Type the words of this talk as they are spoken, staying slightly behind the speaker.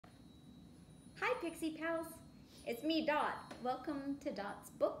Hi Pixie Pals, it's me Dot. Welcome to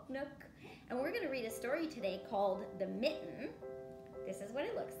Dot's Book Nook, and we're going to read a story today called The Mitten. This is what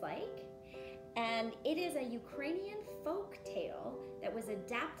it looks like, and it is a Ukrainian folk tale that was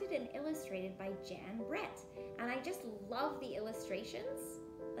adapted and illustrated by Jan Brett, and I just love the illustrations.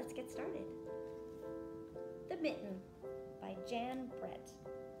 Let's get started. The Mitten by Jan Brett.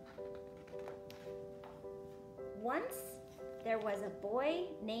 Once there was a boy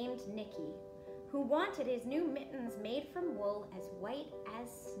named Nicky who wanted his new mittens made from wool as white as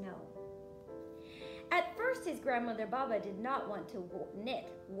snow. At first, his grandmother Baba did not want to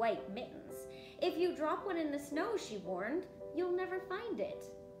knit white mittens. If you drop one in the snow, she warned, you'll never find it.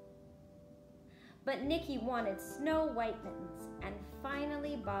 But Nicky wanted snow white mittens, and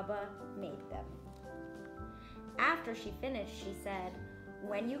finally Baba made them. After she finished, she said,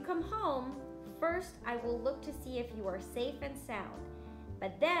 "When you come home, first I will look to see if you are safe and sound,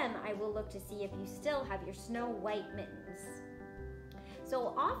 but then I will look to see if you still have your snow white mittens."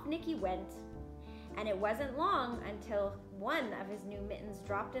 So off Nicky went, and it wasn't long until one of his new mittens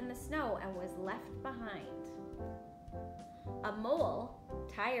dropped in the snow and was left behind. A mole,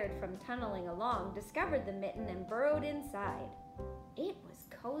 tired from tunneling along, discovered the mitten and burrowed inside. It was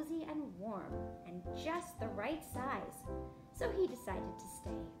cozy and warm and just the right size, so he decided to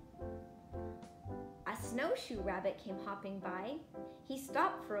stay. A snowshoe rabbit came hopping by. He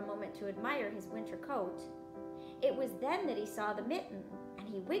stopped for a moment to admire his winter coat. It was then that he saw the mitten, and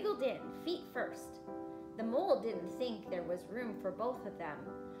he wiggled in, feet first. The mole didn't think there was room for both of them,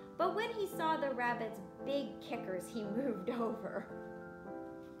 but when he saw the rabbit's big kickers, he moved over.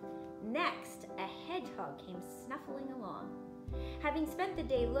 Next, a hedgehog came snuffling along. Having spent the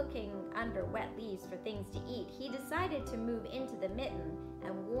day looking under wet leaves for things to eat, he decided to move into the mitten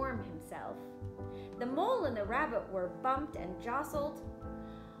and warm himself. The mole and the rabbit were bumped and jostled,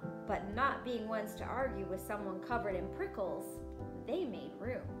 but not being ones to argue with someone covered in prickles, they made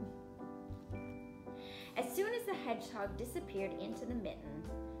room. As soon as the hedgehog disappeared into the mitten,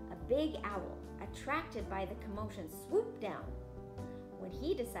 a big owl, attracted by the commotion, swooped down. When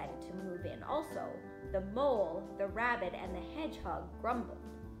he decided to move in also, the mole, the rabbit, and the hedgehog grumbled.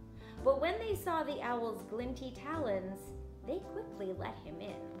 But when they saw the owl's glinty talons, they quickly let him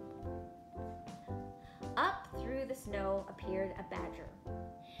in. Up through the snow appeared a badger.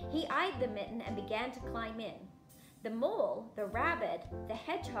 He eyed the mitten and began to climb in. The mole, the rabbit, the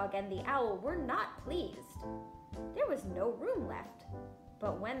hedgehog, and the owl were not pleased. There was no room left,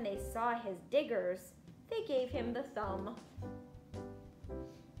 but when they saw his diggers, they gave him the thumb.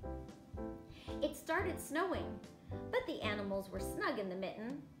 It started snowing, but the animals were snug in the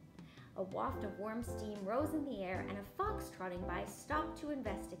mitten. A waft of warm steam rose in the air, and a fox trotting by stopped to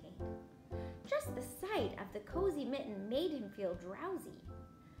investigate. Just the sight of the cozy mitten made him feel drowsy.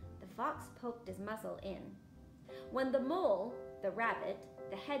 The fox poked his muzzle in. When the mole, the rabbit,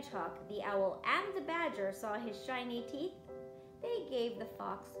 the hedgehog, the owl, and the badger saw his shiny teeth, they gave the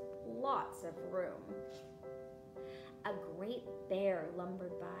fox lots of room. A great bear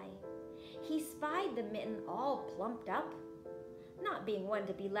lumbered by. He spied the mitten all plumped up. Not being one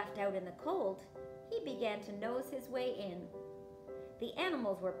to be left out in the cold, he began to nose his way in. The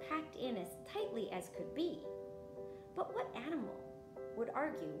animals were packed in as tightly as could be. But what animal would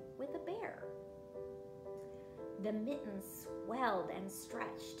argue with a bear? The mitten swelled and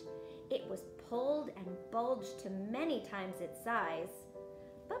stretched. It was pulled and bulged to many times its size,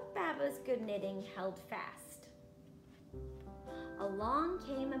 but Baba's good knitting held fast. Along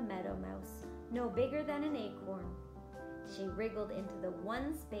came a meadow mouse, no bigger than an acorn. She wriggled into the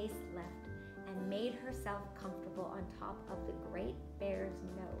one space left and made herself comfortable on top of the great bear's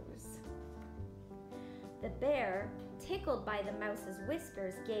nose. The bear, tickled by the mouse's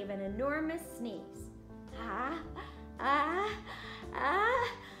whiskers, gave an enormous sneeze. Ah, ah,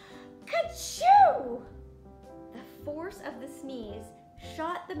 ah, ka-choo! The force of the sneeze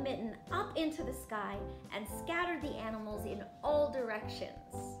shot the mitten up into the sky and scattered the animals in all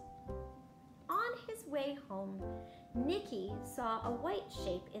directions. On his way home, Nicky saw a white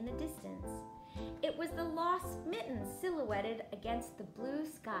shape in the distance. It was the lost mitten silhouetted against the blue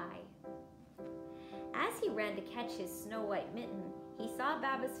sky. As he ran to catch his snow-white mitten, he saw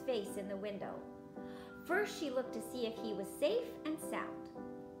Baba's face in the window. First, she looked to see if he was safe and sound,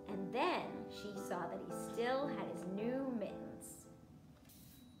 and then she saw that he still had his new mittens.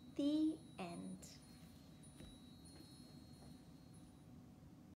 The